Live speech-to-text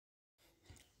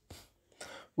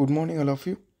Good morning, all of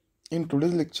you. In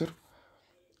today's lecture,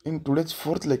 in today's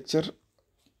fourth lecture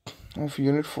of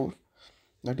Unit 4,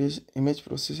 that is image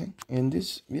processing. In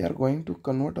this, we are going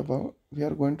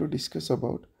to discuss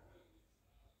about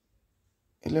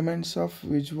elements of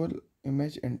visual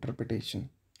image interpretation.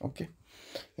 Okay.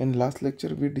 In last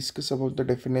lecture, we discussed about the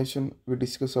definition. We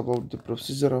discussed about the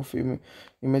procedure of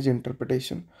image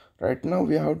interpretation. Right now,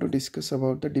 we have to discuss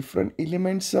about the different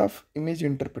elements of image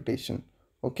interpretation.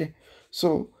 Okay.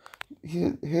 So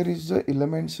here is the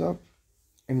elements of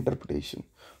interpretation.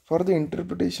 For the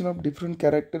interpretation of different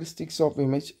characteristics of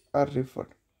image are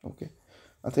referred. Okay.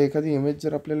 आता एखादी image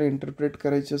जर आपल्याला interpret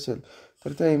करायची असेल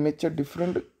तर त्या इमेजच्या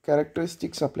different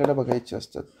characteristics आपल्याला बघायचे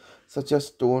असतात. सच एज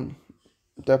टोन,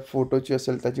 त्या फोटोची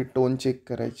असेल त्याची टोन चेक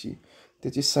करायची,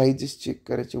 त्याची साईजेस चेक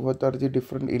करायची. What are the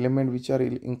different element which are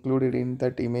included in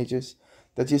that images.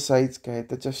 त्याची साईज काय,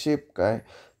 त्याचा शेप काय,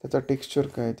 त्याचा टेक्स्चर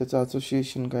काय, त्याचं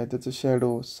असोसिएशन काय, त्याचं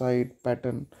शॅडो, साईड,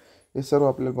 पॅटर्न, हे सर्व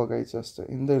आपल्याला बघायचं असतं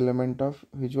in the element of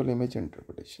visual image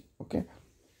interpretation. Okay.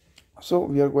 So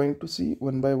we are going to C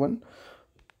one by one.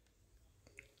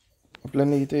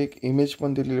 आपल्याला इथे एक इमेज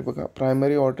पण दिलेली बघा.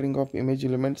 Primary ordering of image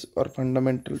elements are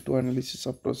fundamental to analysis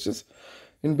of process.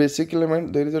 In basic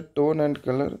element there is a tone and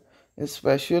color. In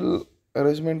spatial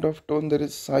arrangement of tone there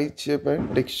is size, shape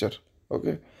and texture.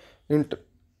 Okay.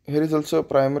 Here is also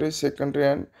primary, secondary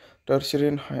and tertiary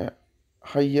and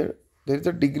higher. There is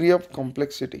a degree of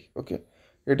complexity. Okay.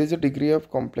 It is a degree of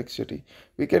complexity.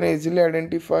 We can easily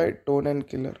identify tone and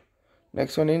color.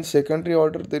 Next one, in secondary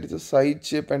order there is a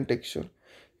size, shape and texture.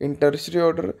 In tertiary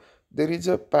order there is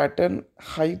a pattern,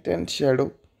 height and shadow.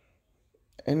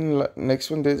 And next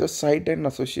one, there is a sight and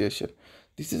association.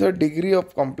 This is a degree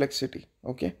of complexity.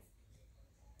 Okay.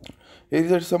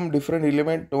 Here are some different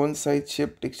element: tone, size,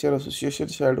 shape, texture,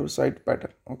 association, shadow, sight,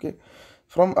 pattern. Okay.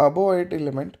 From above 8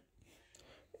 element,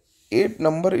 8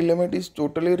 number element is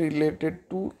totally related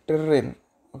to terrain.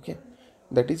 Okay.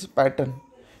 That is pattern.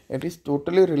 It is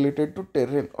totally related to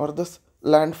terrain or the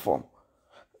landform.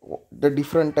 The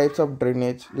different types of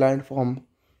drainage, landform,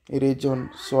 erosion,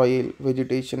 soil,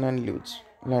 vegetation and leaves.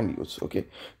 Land use. Okay.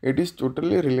 It is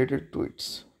totally related to its.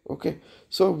 Okay.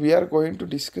 So we are going to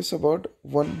discuss about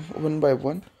one by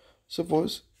one.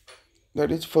 Suppose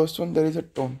that is first one, there is a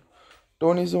tone.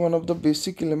 Tone is one of the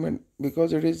basic element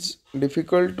because it is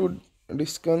difficult to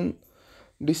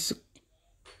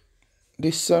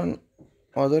discern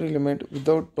other element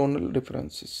without tonal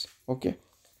differences. Okay.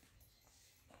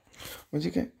 म्हणजे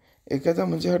काय, एखादा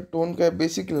म्हणजे हा tone काय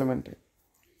basic element आहे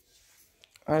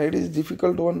आणि it is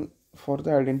difficult one for the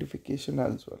identification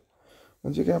as well.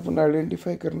 म्हणजे काय, आपण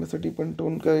आयडेंटिफाय करण्यासाठी पण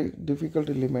टोन काय डिफिकल्ट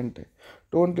एलिमेंट आहे.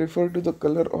 Tone refer to the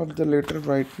colour or the letter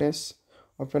brightness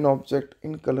of an object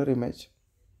in colour image.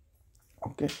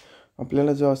 Okay.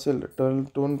 आपल्याला जो असेल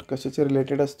टोन कशाच्या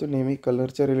रिलेटेड असतो, नेहमी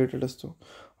कलरच्या रिलेटेड असतो.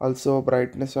 Also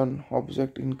brightness on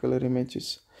object in colour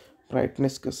images.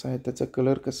 Brightness कसा आहे, त्याचा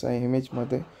कलर कसा आहे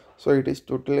इमेजमध्ये. So it is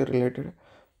totally related.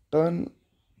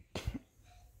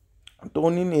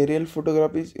 Tone in aerial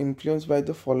photography is influenced by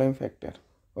the following factor.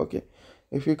 Okay.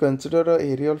 If you consider an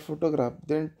aerial photograph,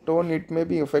 then tone it may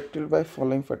be affected by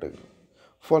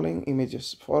following images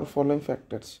for following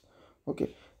factors. Okay.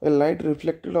 A light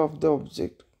reflected off the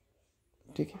object.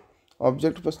 ठीक आहे.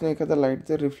 ऑब्जेक्टपासून एखादा light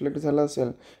जर reflect झाला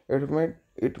असेल,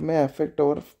 it may affect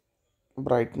our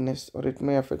brightness और it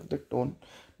may affect the tone.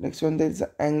 Next one, there is the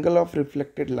angle of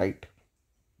reflected light.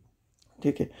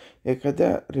 ठीक आहे. एखाद्या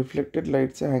रिफ्लेक्टेड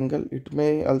लाईटचा angle it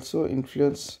may also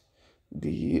influence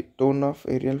the tone of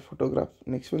aerial photograph.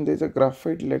 Next one, there is a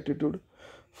graphite latitude,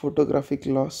 photographic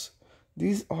loss.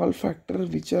 These all factor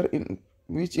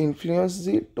which influence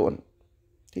the tone.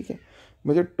 ठीक आहे.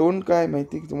 म्हणजे tone काय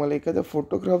माहिती की तुम्हाला, एखादा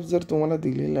फोटोग्राफ जर तुम्हाला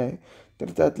दिलेला आहे तर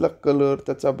त्यातला कलर,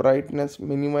 त्याचा ब्राईटनेस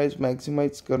मिनिमाइज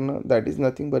मॅक्सिमाइज करणं, that is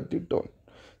nothing but the tone.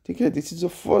 ठीक आहे. This is the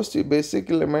first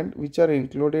basic element which are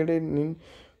included in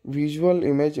visual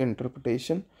image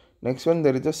interpretation. Next one,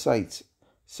 there is a size.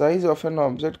 Size of an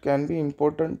object can be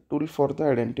important tool for the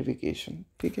identification.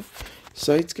 ठीक आहे.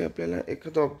 Size काय, आपल्याला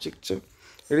एखाद्या ऑब्जेक्टचं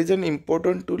it is an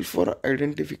important tool for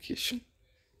identification.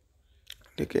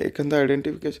 ठीक आहे.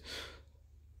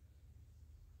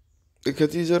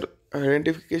 एखादी जर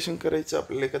identification करायचं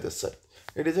आपल्याला एखादं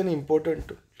size, it is an important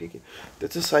tool. ठीक आहे.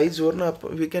 त्याचं साईजवरनं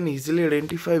आपण we can easily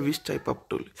identify which type of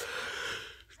tool.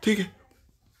 ठीक आहे.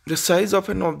 The size of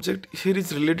an object here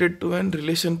is related to and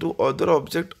relation to other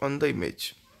object on the image.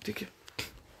 ठीक आहे.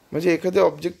 म्हणजे एखाद्या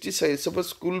ऑब्जेक्टची साईज, सपोज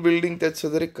स्कूल बिल्डिंग, त्यात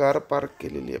शेजारी कार पार्क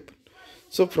केलेली आहे आपण.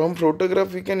 So from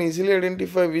photograph we can easily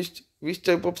identify which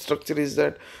type of structure is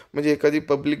that. म्हणजे एखादी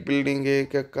पब्लिक बिल्डिंग आहे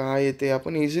का काय आहे ते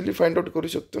आपण इझिली फाइंड आउट करू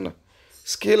शकतो ना.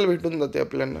 स्केल भेटून जाते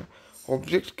आपल्याला.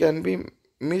 Objects can be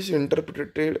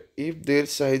misinterpreted if their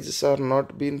sizes are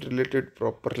not being related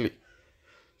properly.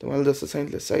 तुम्हाला जसं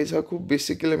सांगितलं, साईज हा खूप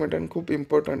बेसिक एलिमेंट आणि खूप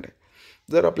इम्पॉर्टंट आहे.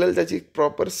 जर आपल्याला त्याची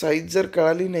प्रॉपर साईज जर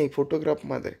कळाली नाही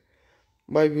फोटोग्राफमध्ये,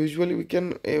 बाय व्हिज्युअली वी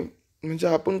कॅन म्हणजे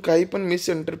आपण काही पण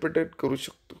मिसइंटरप्रिटेट करू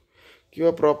शकतो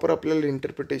किंवा प्रॉपर आपल्याला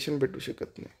इंटरप्रिटेशन भेटू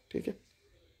शकत नाही. ठीक आहे.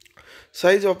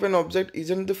 Size of an object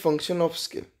isn't the function of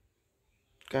scale.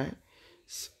 काय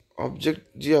ऑब्जेक्ट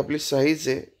जी आपली साईज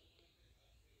आहे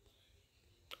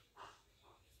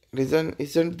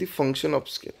isn't the function of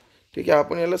scale. ठीक आहे.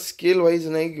 आपण याला स्केल वाईज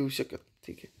नाही घेऊ शकत.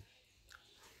 ठीक आहे.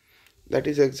 That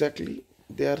is exactly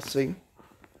they are saying.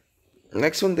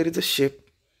 Next one, there is a shape.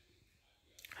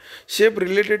 Shape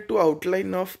related to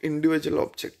outline of individual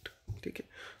object. ठीक आहे.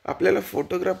 आपल्याला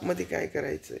फोटोग्राफमध्ये काय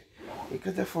करायचं आहे,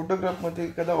 एखाद्या फोटोग्राफमध्ये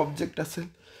एखादा ऑब्जेक्ट असेल,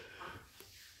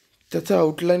 त्याचं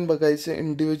आउटलाईन बघायचं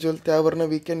individual, त्यावरनं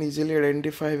we can easily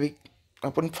identify,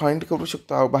 आपण फाइंड करू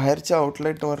शकतो. बाहेरच्या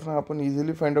आउटलाईनवरनं आपण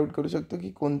इझिली फाइंड आउट करू शकतो की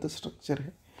कोणतं स्ट्रक्चर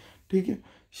आहे. ठीक आहे.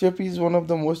 Shape is one of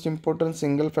the most important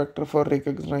single factor for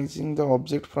recognising the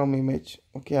object from image.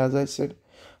 Okay, as I said,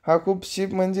 हा खूप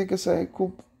शेप म्हणजे कसं आहे,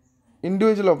 खूप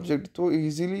इंडिव्हिज्युअल ऑब्जेक्ट, तो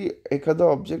इझिली एखादा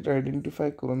ऑब्जेक्ट आयडेंटिफाय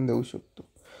करून देऊ शकतो.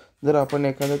 जर आपण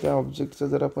एखाद्या त्या ऑब्जेक्टचा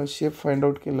जर आपण शेप फाइंड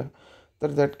आउट केला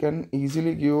तर that can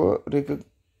easily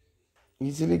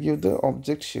give the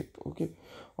object shape. Okay,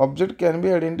 object can be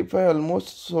identified almost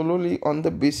solely on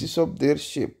the basis of their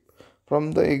shape.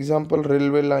 From the example,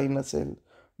 railway line असेल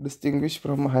distinguished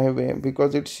from highway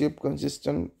because its shape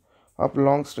consistent of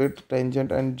long straight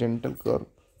tangent and gentle curve.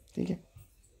 ठीक आहे.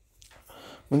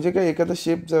 म्हणजे काय, एखादा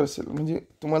shape जर असेल, म्हणजे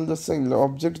तुम्हाला जसं सांगितलं,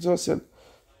 ऑब्जेक्ट जो असेल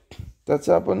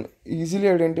त्याचा आपण इझिली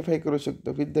आयडेंटिफाय करू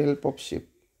शकतो with the help of shape.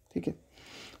 ठीक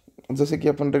आहे. जसं की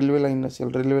आपण रेल्वे लाईन असेल,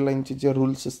 रेल्वे लाईनचे जे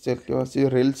रूल्स असतील किंवा जे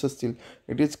रेल्स असतील,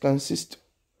 it is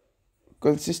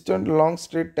consistent long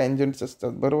straight टँजंट्स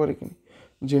असतात, बरोबर आहे की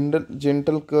नाही,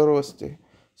 जेंटल कर्व असते.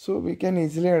 So we can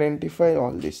easily identify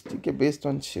all this. ठीक आहे, based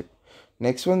on shape.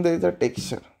 Next one, there is a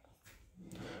texture.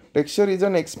 Texture is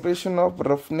an expression of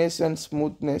roughness and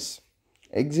smoothness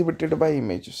exhibited bye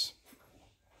images.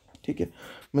 ठीक आहे.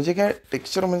 म्हणजे काय,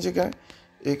 टेक्स्चर म्हणजे काय,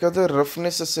 एखादं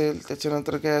रफनेस असेल,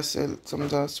 त्याच्यानंतर काय असेल,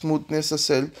 समजा स्मूथनेस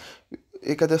असेल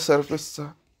एखाद्या सरफेसचा,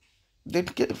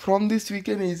 from this we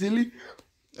can easily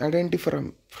identify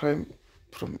from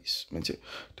this. म्हणजे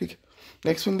ठीक आहे.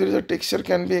 Next one, there is a texture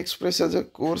can be express as a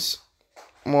course,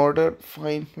 modern,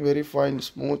 fine, very fine,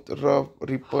 smooth, rough,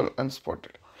 ripple and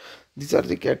spotted. these are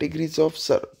the categories of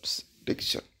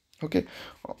texture. Okay.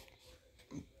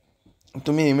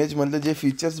 तुम्ही इमेजमधले जे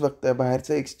features बघताय,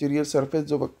 बाहेरचा एक्सटिरियर surface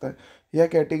जो बघताय, ह्या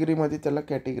कॅटेगरीमध्ये त्याला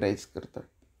कॅटेगराईज करतात.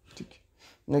 ठीक आहे.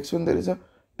 Next one, there is a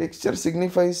texture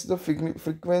signifies the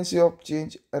frequency of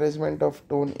change, arrangement of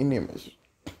tone in image.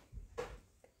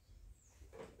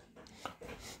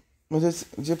 म्हणजे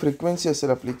जे फ्रिक्वेन्सी असेल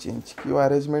आपली चेंज किंवा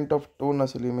अरेंजमेंट ऑफ टोन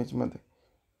असेल इमेजमध्ये,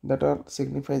 that are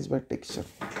signifies bye texture.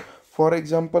 For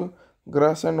example,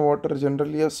 grass and water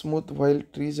generally are smooth while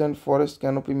trees and forest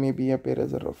canopy may be appear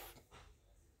as a rough.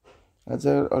 As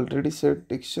I already said,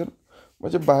 texture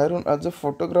म्हणजे बाहेरून as a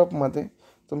फोटोग्राफमध्ये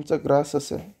तुमचा grass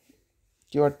असेल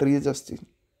किंवा trees असतील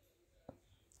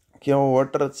किंवा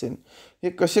water असेल, हे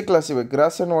कसे classify,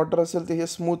 grass and water असेल तर हे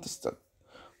स्मूथ असतात,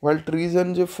 वाईल ट्रीज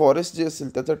अँड जे फॉरेस्ट जे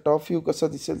असेल त्याचा टॉप व्ह्यू कसा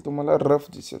दिसेल तुम्हाला, रफ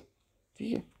दिसेल.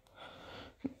 ठीक आहे.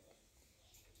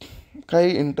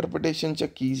 काही इंटरप्रिटेशनच्या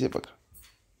कीज आहे बघा.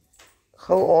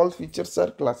 How all features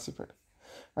are classified.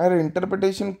 Our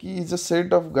interpretation key is a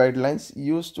set of guidelines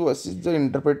used to assist the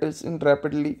interpreters in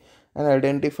rapidly and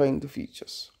identifying the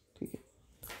features. ठीक आहे.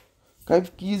 काही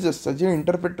कीज असतात, जे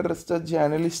इंटरप्रेटर असतात, जे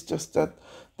ॲनालिस्ट असतात,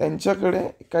 त्यांच्याकडे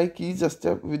काही कीज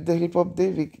असतात. With the help of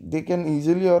they can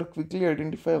easily or quickly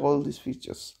identify all this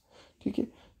features. ठीक आहे.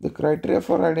 The criteria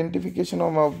for identification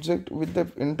of object with the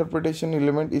interpretation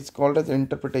element is called as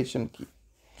interpretation की.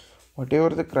 Whatever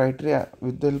the criteria,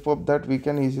 with the help of that we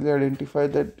can easily identify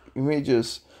that images.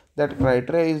 That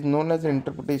criteria is known as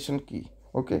interpretation key.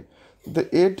 Okay, the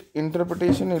 8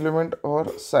 interpretation element or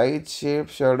size,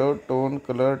 shape, shadow, tone,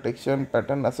 color, texture,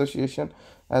 pattern, association,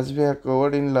 as we have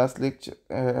covered in last lecture,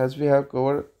 as we have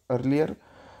covered earlier.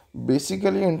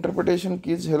 Basically, interpretation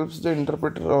keys helps the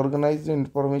interpreter organize the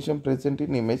information present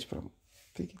in image from.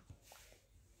 Okay.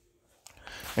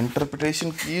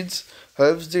 Interpretation keys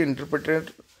helps the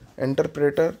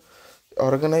interpreter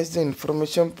organize the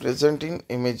information present in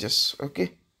images. Okay,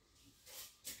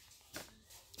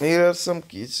 here are some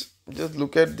keys. Just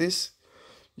look at this,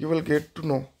 you will get to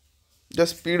know.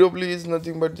 Just PW is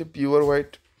nothing but the pure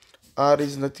white, R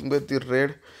is nothing but the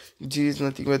red, G is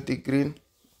nothing but the green,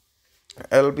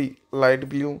 LB light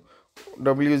blue,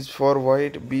 W is for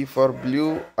white, B for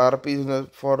blue, RP is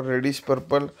for reddish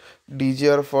purple,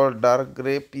 DGR for dark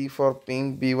gray, P for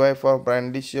pink, BY for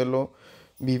brownish yellow,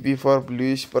 BP for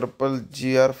bluish purple,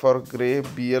 GR for gray,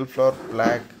 BL for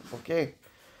black. Okay,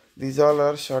 these all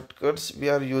are shortcuts we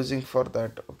are using for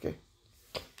that. Okay,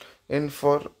 and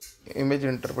for image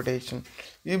interpretation,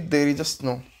 if there is a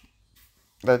snow,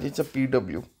 that is a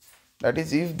PW. That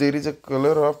is, if there is a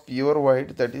color of pure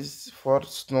white, that is for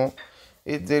snow.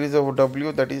 If there is a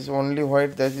W, that is only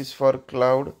white, that is for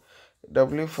cloud.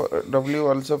 W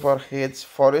also for haze.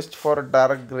 Forest for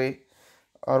dark gray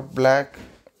or black,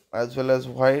 as well as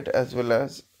white, as well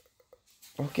as.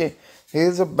 Okay, here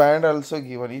is a band also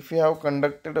given. If you have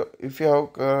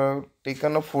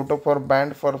taken a photo for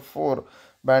band for 4,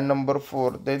 band number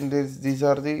 4, then these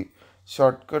are the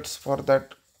shortcuts for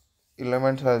that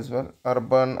elements as well,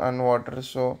 urban and water.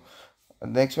 So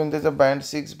next one there's a band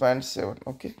 6, band 7.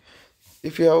 Okay,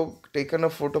 if you have taken a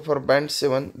photo for band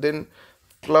 7, then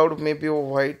cloud may be a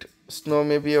white, snow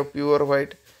may be a pure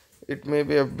white, it may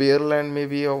be a bare land, may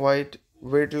be a white,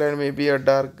 wetland may be a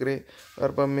dark gray,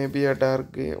 urban may be a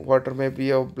dark gray, water may be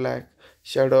a black,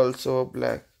 shadow also a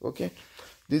black. Okay,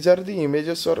 these are the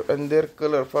images or and their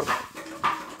color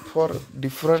for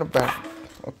different band.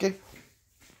 Okay.